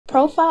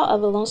Profile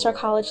of a Lone Star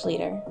College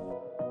leader.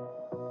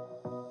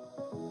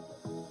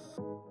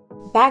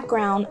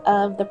 Background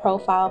of the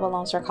profile of a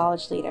Lone Star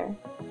College leader.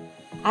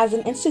 As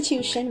an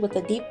institution with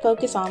a deep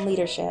focus on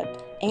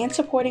leadership and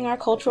supporting our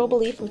cultural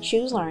belief of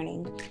choose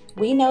learning,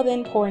 we know the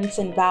importance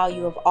and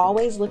value of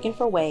always looking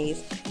for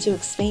ways to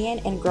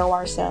expand and grow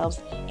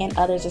ourselves and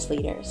others as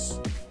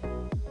leaders.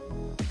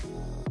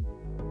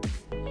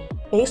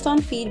 Based on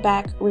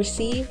feedback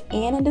received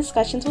and in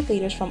discussions with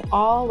leaders from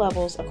all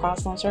levels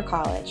across Lone Star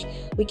College,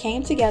 we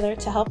came together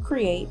to help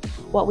create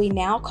what we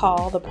now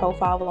call the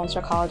Profile of a Lone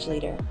Star College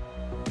leader.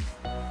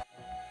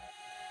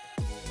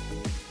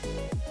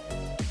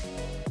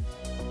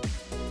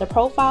 The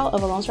Profile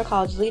of a Lone Star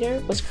College leader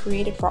was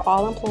created for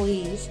all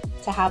employees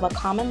to have a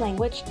common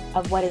language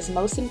of what is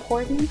most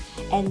important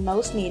and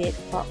most needed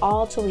for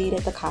all to lead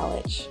at the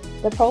college.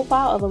 The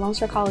Profile of a Lone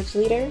Star College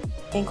leader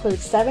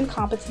includes 7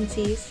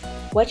 competencies,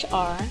 which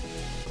are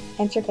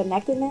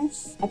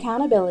interconnectedness,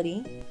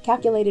 accountability,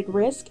 calculated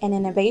risk and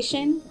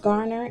innovation,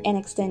 garner and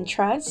extend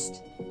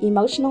trust,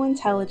 emotional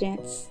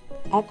intelligence,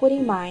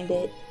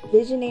 equity-minded,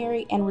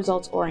 visionary, and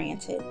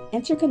results-oriented.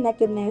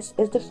 Interconnectedness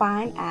is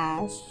defined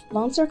as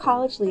Lone Star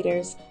College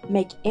leaders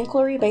make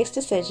inquiry-based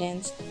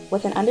decisions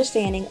with an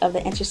understanding of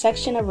the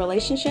intersection of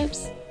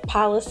relationships,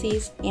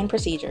 policies, and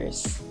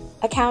procedures.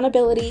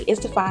 Accountability is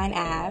defined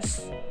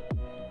as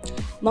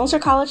Lone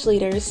Star College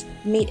leaders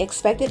meet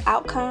expected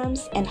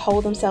outcomes and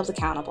hold themselves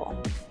accountable.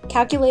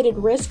 Calculated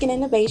risk and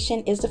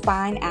innovation is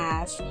defined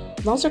as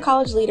Lone Star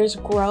College leaders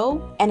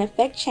grow and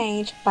affect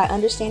change by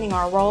understanding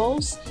our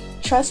roles,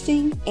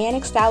 trusting and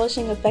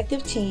establishing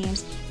effective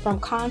teams from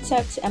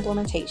concept to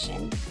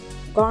implementation.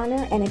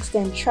 Garner and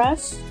extend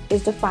trust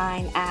is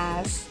defined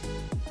as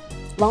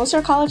Lone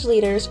Star College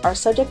leaders are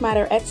subject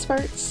matter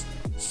experts,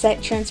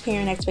 set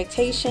transparent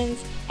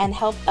expectations, and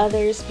help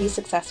others be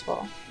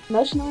successful.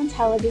 Emotional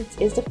intelligence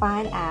is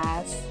defined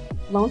as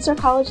Lone Star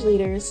College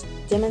leaders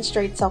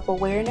demonstrate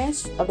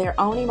self-awareness of their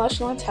own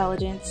emotional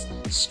intelligence,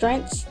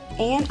 strengths,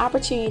 and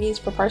opportunities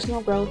for personal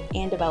growth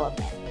and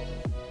development.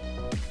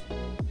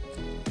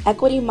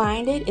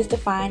 Equity-minded is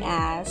defined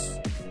as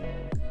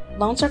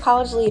Lone Star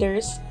College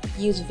leaders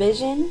use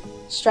vision,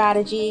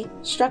 strategy,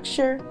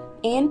 structure,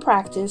 and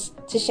practice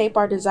to shape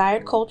our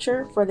desired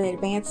culture for the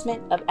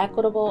advancement of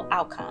equitable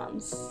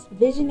outcomes.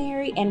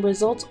 Visionary and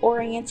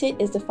results-oriented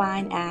is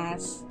defined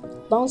as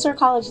Lone Star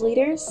College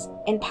leaders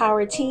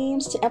empower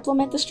teams to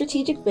implement the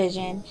strategic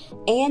vision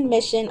and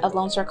mission of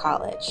Lone Star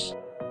College.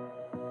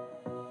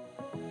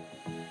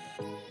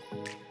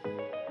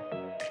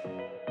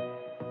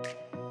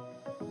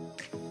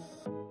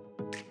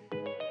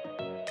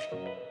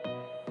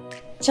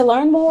 To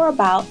learn more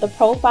about the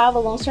Profile of a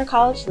Lone Star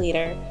College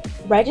leader,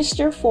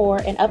 register for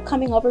an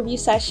upcoming overview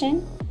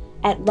session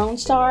at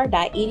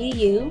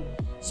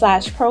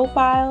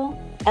lonestar.edu/profile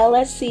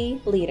LSC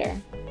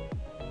leader.